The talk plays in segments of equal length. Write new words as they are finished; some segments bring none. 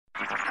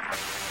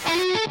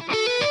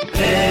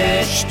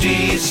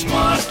HT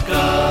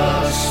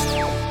Smartcast.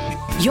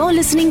 You're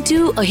listening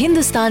to a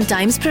Hindustan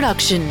Times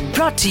production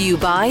brought to you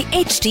by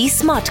HT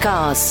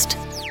Smartcast.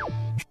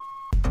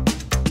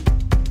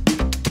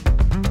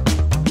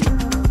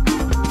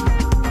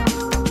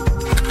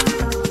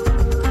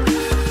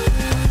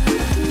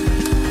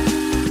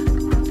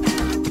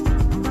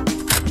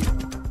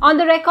 On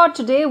the record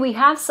today, we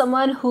have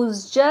someone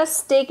who's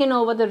just taken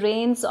over the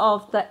reins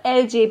of the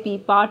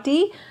LJP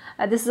party.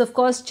 This is, of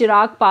course,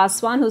 Chirag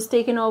Paswan, who's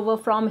taken over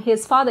from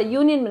his father,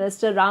 Union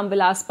Minister Ram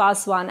Vilas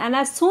Paswan. And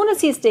as soon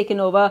as he's taken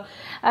over,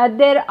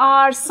 there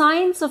are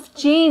signs of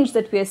change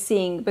that we are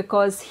seeing,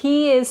 because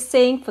he is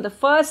saying for the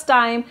first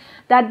time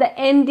that the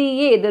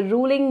NDA, the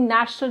ruling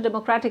National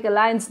Democratic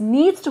Alliance,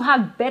 needs to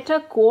have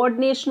better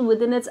coordination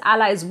within its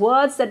allies.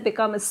 Words that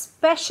become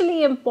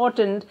especially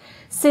important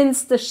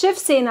since the Shiv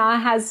Sena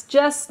has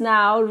just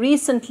now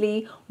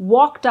recently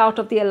walked out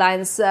of the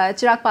alliance.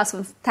 Chirag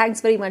Paswan, thanks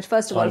very much,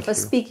 first of all, for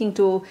speaking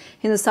to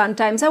Hindustan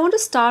Times. I want to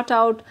start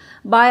out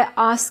by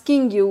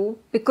asking you,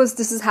 because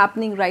this is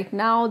happening right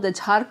now, the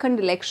Jharkhand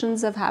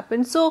elections have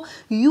happened. So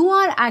you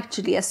are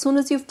actually, as soon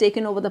as you've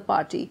taken over the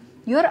party,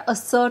 you're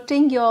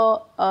asserting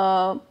your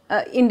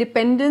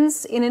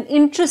independence in an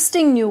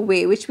interesting new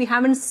way, which we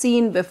haven't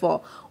seen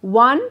before.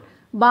 One,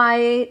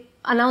 by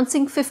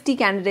announcing 50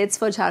 candidates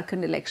for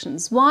Jharkhand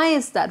elections. Why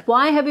is that?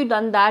 Why have you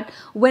done that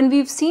when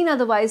we've seen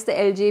otherwise the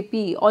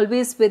LJP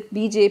always with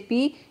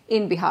BJP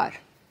in Bihar?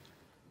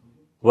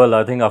 Well,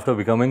 I think after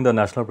becoming the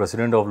national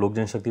president of Lok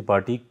Janshakti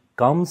Party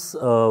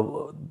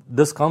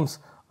this comes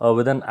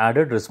with an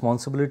added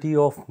responsibility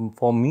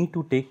for me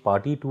to take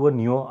party to a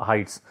newer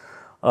heights.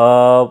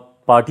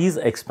 Party's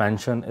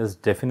expansion is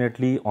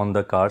definitely on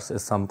the cards,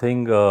 is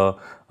something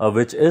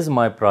which is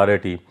my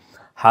priority.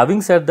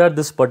 Having said that,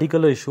 this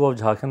particular issue of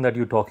Jharkhand that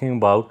you're talking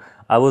about,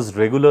 I was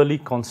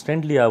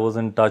constantly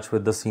in touch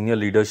with the senior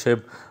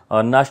leadership,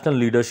 national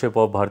leadership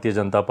of Bharatiya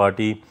Janata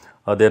Party,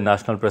 their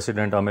national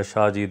president Amit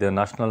Shah ji, their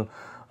national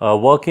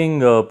working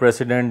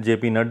president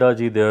JP Nadda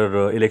ji,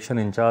 their election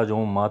in charge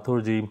Om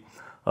Mathur ji,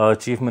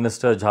 Chief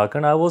Minister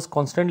Jharkhand. I was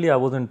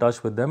in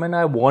touch with them, and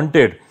I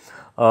wanted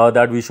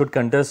that we should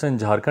contest in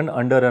Jharkhand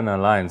under an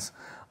alliance.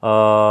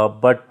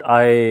 But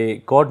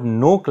I got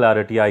no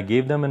clarity. I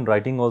gave them in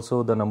writing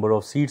also the number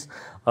of seats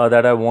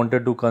that I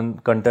wanted to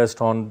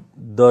contest on,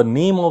 the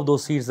name of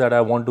those seats that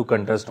I want to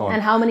contest on.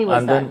 And how many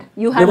was that?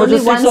 You had only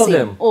one seat.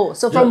 Them. Oh,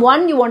 so from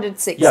one you wanted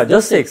 6. Yeah,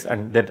 just 6.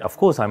 And that, of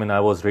course, I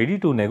was ready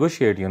to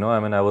negotiate,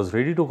 I was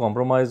ready to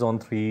compromise on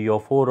 3 or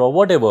 4 or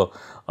whatever,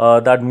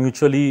 that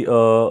mutually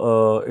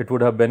it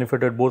would have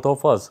benefited both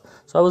of us.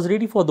 So I was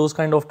ready for those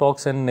kind of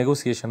talks and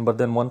negotiation. But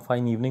then one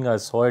fine evening I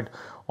saw it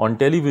on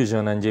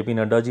television, and JP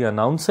Nadda ji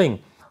announcing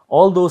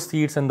all those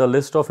seats and the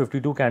list of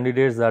 52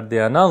 candidates that they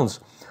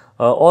announced.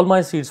 All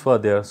my seats were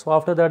there. So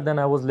after that, then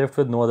I was left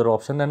with no other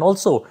option. And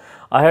also,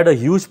 I had a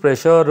huge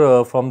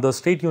pressure from the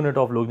state unit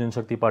of Lok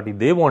Janshakti Party.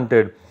 They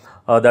wanted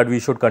that we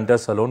should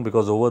contest alone,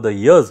 because over the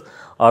years,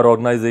 our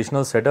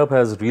organizational setup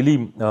has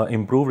really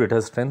improved. It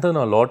has strengthened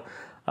a lot.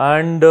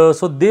 And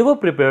so they were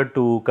prepared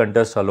to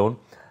contest alone.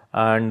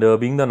 And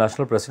being the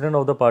national president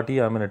of the party,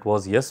 it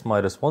was, yes, my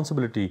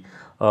responsibility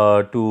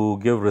to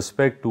give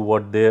respect to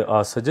what they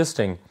are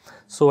suggesting.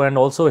 So, and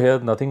also here,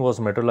 nothing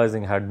was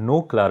materializing, had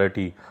no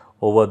clarity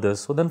over this.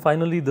 So then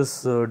finally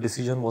this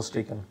decision was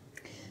taken.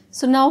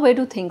 So now where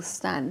do things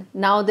stand?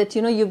 Now that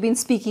you've been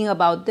speaking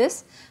about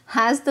this,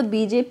 has the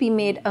BJP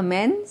made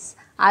amends?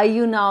 Are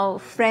you now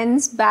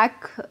friends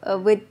back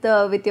with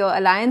your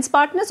alliance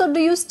partners, or do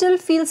you still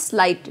feel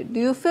slighted?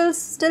 Do you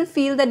still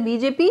feel that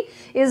BJP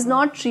is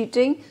not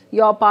treating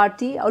your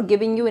party or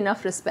giving you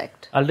enough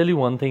respect? I'll tell you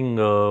one thing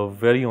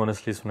very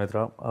honestly,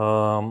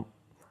 Sunitra.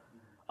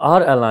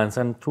 Our alliance,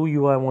 and through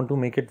you I want to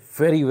make it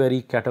very,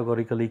 very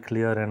categorically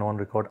clear and on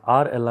record,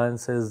 our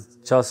alliance is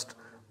just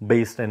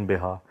based in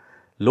Bihar.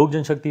 Lok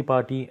Janshakti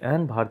Party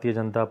and Bharatiya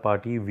Janata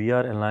Party, we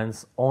are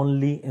alliance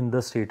only in the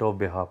state of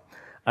Bihar.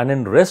 And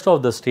in rest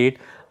of the state,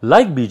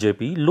 like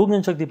BJP, Lok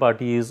Janshakti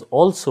Party is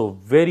also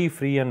very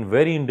free and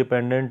very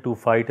independent to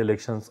fight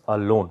elections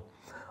alone.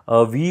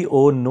 We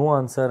owe no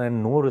answer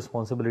and no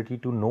responsibility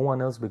to no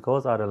one else,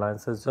 because our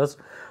alliance is just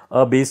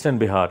based in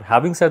Bihar.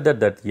 Having said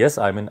that yes,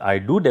 I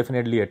do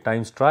definitely at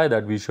times try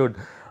that we should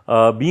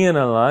be an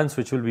alliance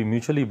which will be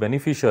mutually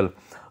beneficial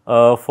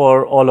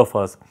for all of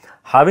us.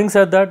 Having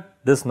said that,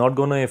 this is not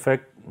going to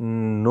affect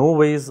no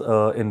ways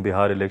in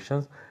Bihar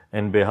elections.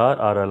 In Bihar,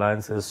 our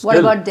alliance is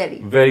still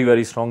very,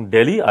 very strong.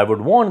 Delhi, I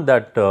would want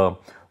that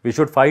we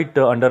should fight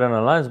under an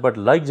alliance, but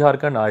like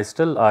Jharkhand,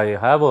 I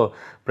have a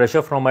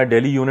pressure from my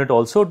Delhi unit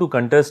also to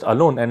contest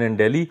alone. And in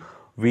Delhi,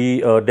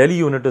 Delhi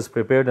unit is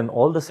prepared, and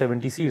all the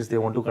 70 seats, they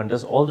want to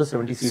contest all the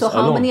 70 seats alone.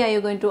 So how many are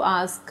you going to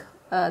ask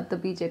the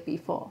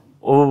BJP for?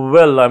 Oh,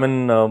 well,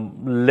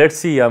 let's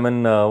see.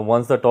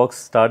 Once the talks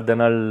start,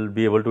 then I'll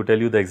be able to tell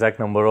you the exact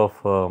number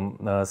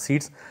of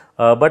seats.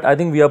 But I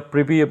think we are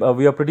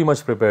pretty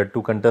much prepared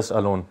to contest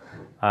alone.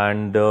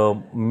 And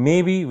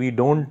maybe we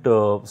don't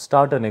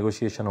start a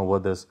negotiation over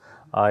this.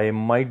 I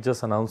might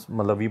just announce,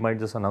 we might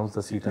just announce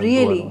the seat.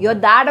 Really? You're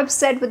that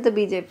upset with the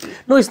BJP?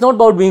 No, it's not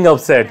about being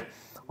upset.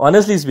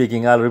 Honestly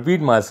speaking, I'll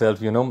repeat myself,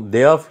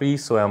 they are free,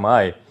 so am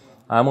I.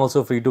 I'm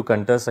also free to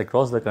contest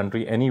across the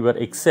country anywhere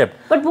except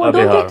But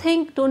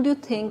Bihar. don't you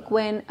think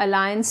when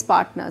alliance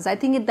partners, I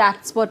think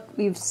that's what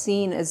we've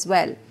seen as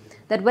well,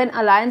 that when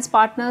alliance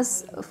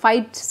partners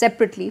fight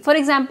separately, for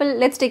example,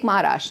 let's take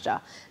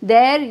Maharashtra.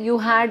 There you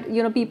had,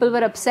 people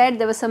were upset,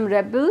 there were some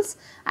rebels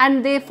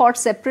and they fought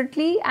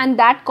separately and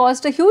that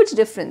caused a huge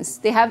difference.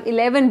 They have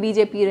 11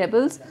 BJP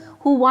rebels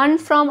who won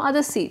from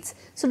other seats.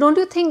 So don't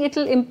you think it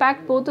will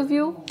impact both of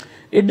you?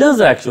 It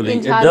does actually. In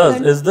It does.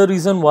 Jharkhand? It's the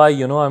reason why,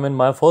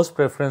 my first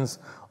preference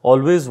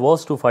always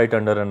was to fight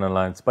under an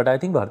alliance. But I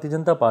think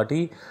Bharatiya Janata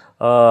Party,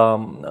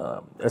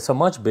 it's a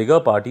much bigger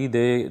party.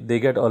 They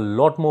get a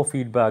lot more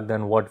feedback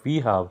than what we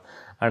have.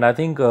 And I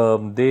think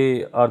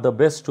they are the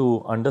best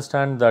to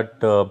understand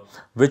that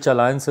which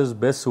alliance is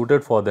best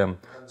suited for them.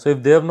 So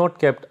if they have not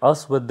kept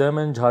us with them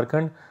in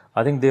Jharkhand,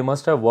 I think they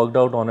must have worked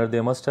out on it.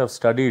 They must have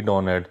studied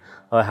on it.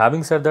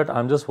 Having said that,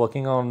 I'm just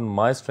working on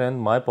my strength,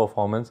 my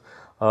performance.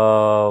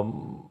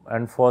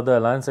 And for the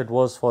alliance, it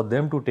was for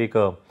them to take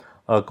a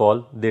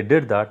call. They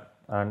did that.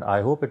 And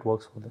I hope it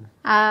works for them.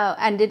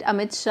 And did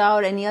Amit Shah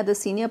or any other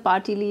senior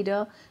party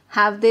leader,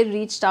 have they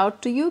reached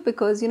out to you?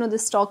 Because,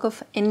 this talk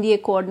of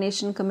NDA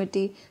coordination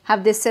committee,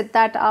 have they set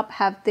that up?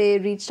 Have they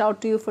reached out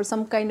to you for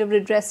some kind of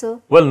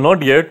redressal? Well,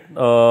 not yet.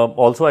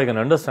 Also, I can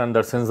understand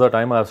that since the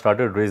time I have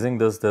started raising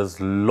this, there's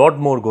a lot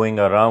more going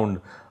around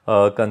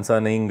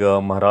concerning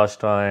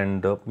Maharashtra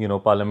and,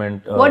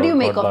 Parliament. What do you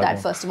make of that,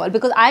 first of all?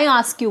 Because I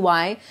ask you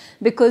why.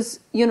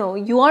 Because,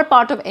 you are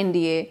part of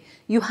NDA.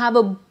 You have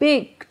a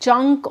big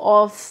chunk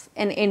of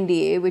an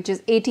NDA, which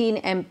is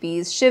 18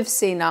 MPs, Shiv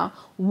Sena,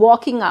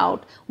 walking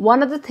out.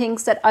 One of the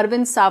things that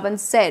Arvind Sawant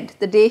said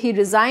the day he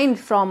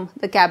resigned from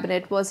the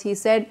cabinet was, he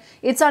said,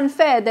 it's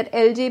unfair that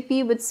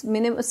LJP with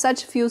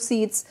such few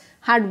seats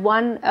had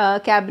one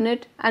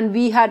cabinet and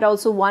we had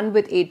also one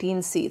with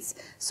 18 seats.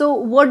 So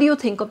what do you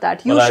think of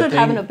that? You should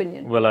have an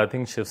opinion. Well, I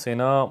think Shiv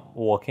Sena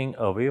walking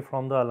away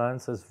from the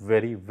alliance is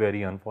very,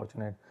 very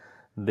unfortunate.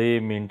 They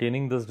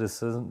maintaining this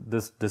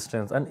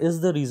distance and is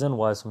the reason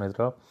why,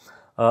 Sunitra,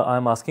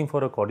 I'm asking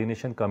for a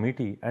coordination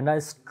committee, and I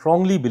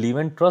strongly believe,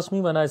 and trust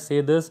me when I say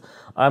this,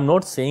 I'm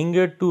not saying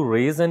it to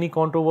raise any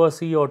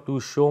controversy or to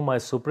show my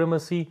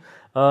supremacy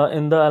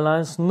in the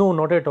alliance. No,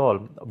 not at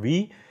all.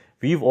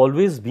 We've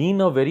always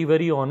been a very,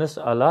 very honest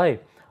ally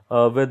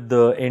with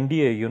the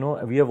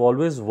NDA. We have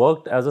always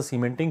worked as a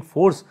cementing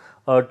force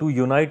to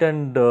unite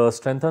and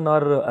strengthen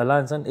our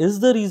alliance, and is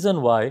the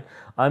reason why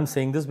I'm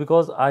saying this,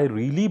 because I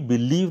really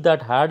believe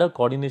that had a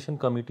coordination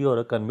committee or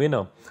a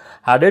convener,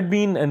 had it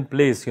been in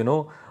place,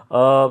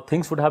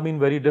 things would have been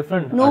very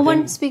different. No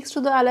one speaks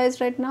to the allies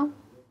right now?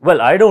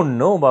 Well, I don't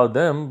know about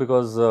them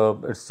because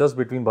it's just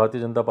between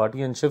Bharatiya Janata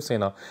Party and Shiv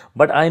Sena.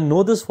 But I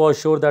know this for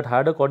sure that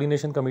had a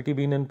coordination committee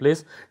been in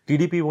place,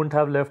 TDP wouldn't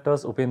have left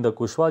us, Upendra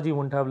Kushwaha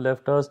wouldn't have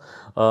left us,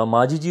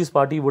 Majiji's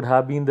party would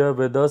have been there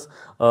with us.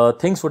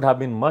 Things would have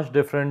been much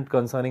different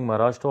concerning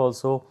Maharashtra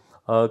also,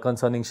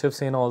 concerning Shiv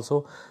Sena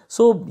also.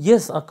 So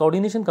yes, a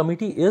coordination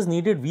committee is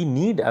needed. We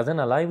need, as an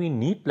ally, we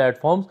need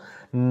platforms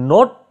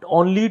not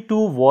only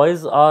to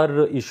voice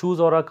our issues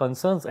or our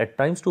concerns, at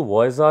times to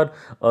voice our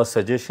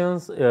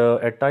suggestions,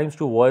 at times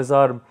to voice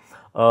our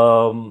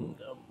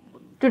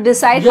to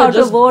decide how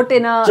to vote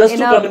in a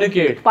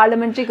communicate.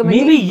 Parliamentary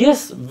committee? Maybe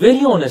yes,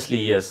 very honestly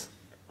yes.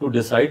 To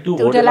decide to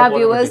vote tell in a our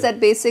viewers parliamentary. that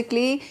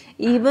basically,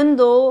 even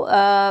though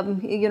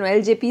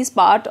LJP is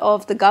part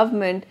of the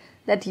government,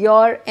 that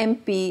your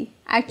MP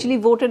actually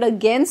voted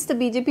against the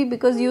BJP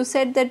because you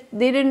said that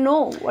they didn't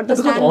know what the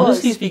stand was. Because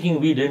honestly speaking,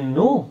 we didn't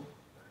know.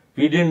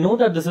 We didn't know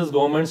that this is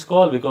government's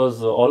call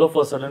because all of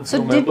a sudden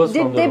So members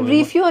did from they the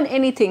brief you on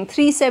anything?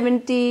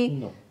 370?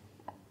 No.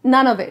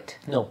 None of it?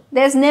 No.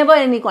 There's never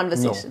any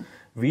conversation?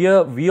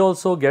 No. We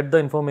also get the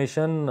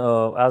information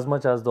as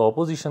much as the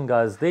opposition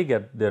guys, they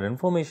get their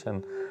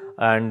information.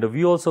 And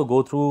we also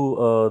go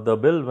through the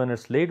bill when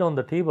it's laid on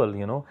the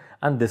table,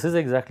 And this is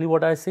exactly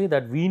what I say,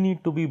 that we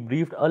need to be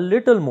briefed a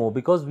little more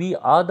because we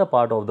are the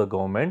part of the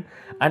government.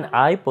 And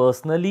I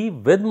personally,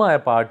 with my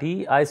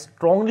party, I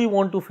strongly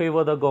want to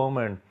favor the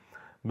government.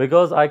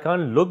 Because I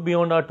can't look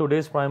beyond our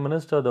today's Prime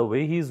Minister, the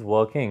way he's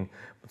working.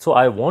 So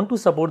I want to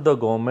support the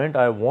government.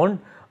 I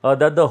want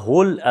that the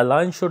whole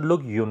alliance should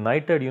look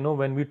united.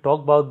 When we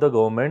talk about the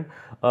government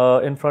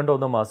in front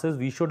of the masses,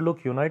 we should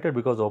look united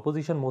because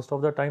opposition most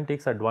of the time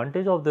takes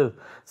advantage of this,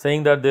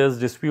 saying that there's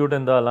dispute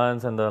in the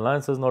alliance and the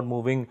alliance is not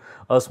moving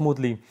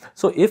smoothly.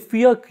 So if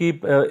we are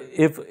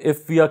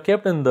if we are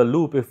kept in the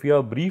loop, if we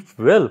are briefed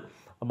well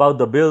about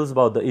the bills,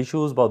 about the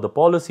issues, about the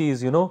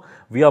policies,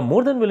 we are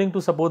more than willing to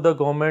support the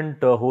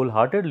government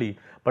wholeheartedly.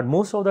 But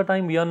most of the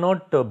time, we are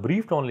not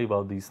briefed only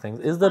about these things.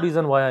 Is the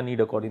reason why I need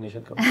a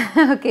coordination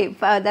committee. Okay,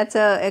 that's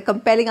a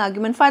compelling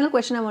argument. Final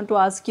question I want to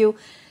ask you.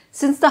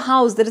 since the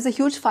House, there is a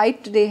huge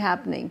fight today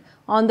happening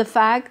on the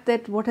fact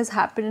that what has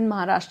happened in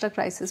Maharashtra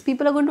crisis.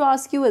 People are going to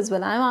ask you as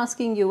well. I'm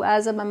asking you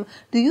as a member,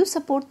 do you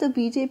support the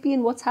BJP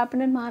and what's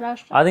happened in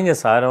Maharashtra? I think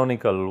it's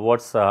ironical.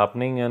 What's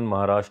happening in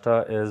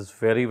Maharashtra is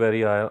very,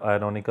 very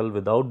ironical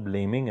without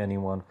blaming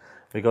anyone.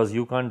 Because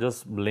you can't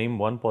just blame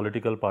one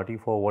political party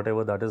for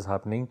whatever that is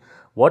happening.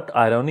 What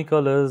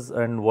ironical is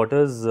and what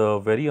is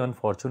very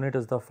unfortunate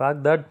is the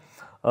fact that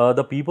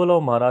the people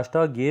of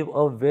Maharashtra gave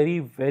a very,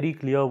 very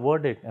clear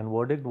verdict, and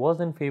verdict was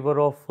in favor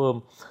of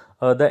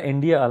the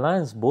India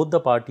alliance. Both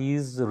the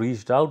parties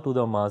reached out to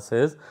the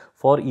masses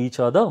for each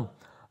other,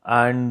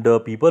 and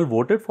people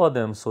voted for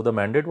them. So the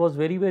mandate was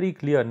very, very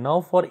clear.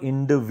 Now for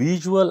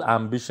individual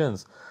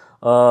ambitions,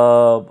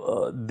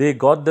 they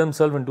got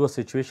themselves into a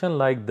situation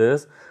like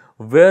this,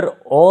 where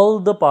all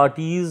the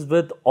parties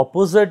with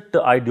opposite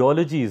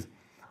ideologies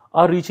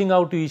are reaching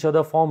out to each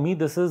other. For me,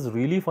 this is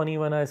really funny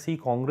when I see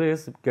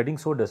Congress getting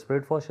so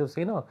desperate for Shiv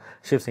Sena.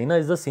 Shiv Sena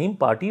is the same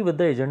party with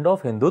the agenda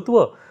of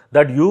Hindutva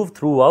that you've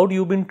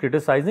been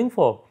criticizing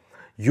for.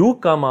 You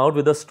come out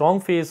with a strong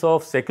face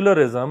of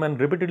secularism and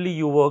repeatedly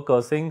you were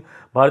cursing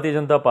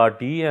Bharatiya Janata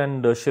Party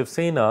and Shiv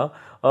Sena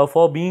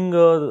for being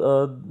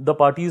the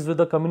parties with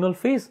a communal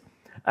face.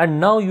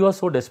 And now you are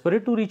so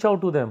desperate to reach out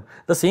to them.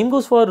 The same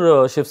goes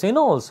for Shiv Sena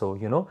also,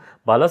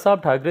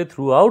 Balasaheb Thackeray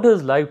throughout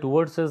his life,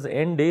 towards his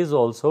end days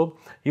also,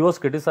 he was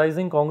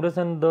criticizing Congress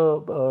and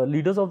the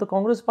leaders of the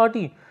Congress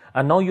party.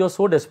 And now you are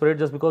so desperate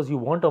just because you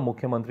want a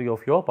Mukhyamantri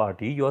of your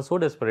party, you are so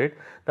desperate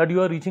that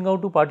you are reaching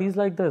out to parties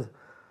like this.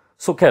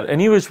 So,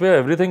 any which way,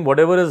 everything,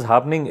 whatever is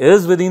happening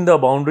is within the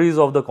boundaries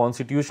of the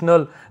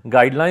constitutional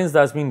guidelines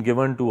that's been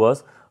given to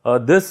us.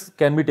 This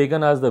can be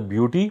taken as the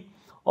beauty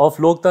of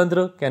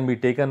Loktantra, can be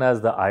taken as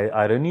the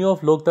irony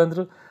of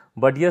Loktantra.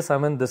 But yes,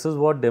 this is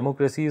what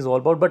democracy is all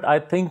about. But I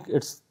think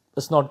it's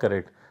not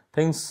correct.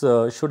 Things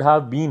should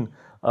have been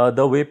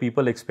the way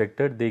people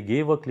expected. They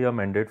gave a clear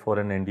mandate for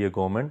an NDA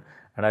government.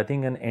 And I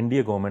think an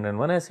NDA government, and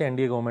when I say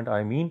NDA government,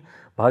 I mean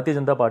Bharatiya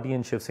Janata Party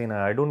and Shiv Sena.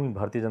 I don't mean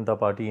Bharatiya Janata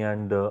Party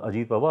and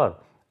Ajit Pawar,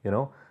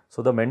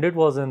 So the mandate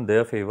was in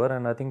their favor,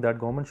 and I think that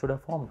government should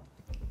have formed.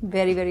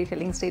 Very, very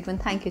telling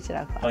statement. Thank you,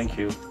 Chirag Paswan. Thank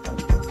you.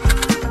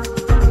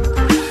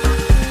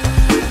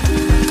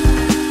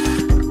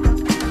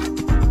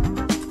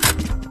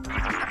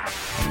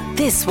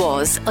 This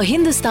was a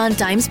Hindustan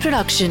Times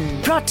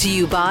production brought to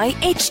you by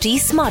HT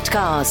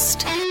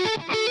Smartcast.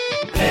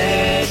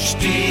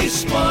 HT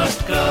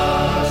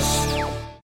Smartcast.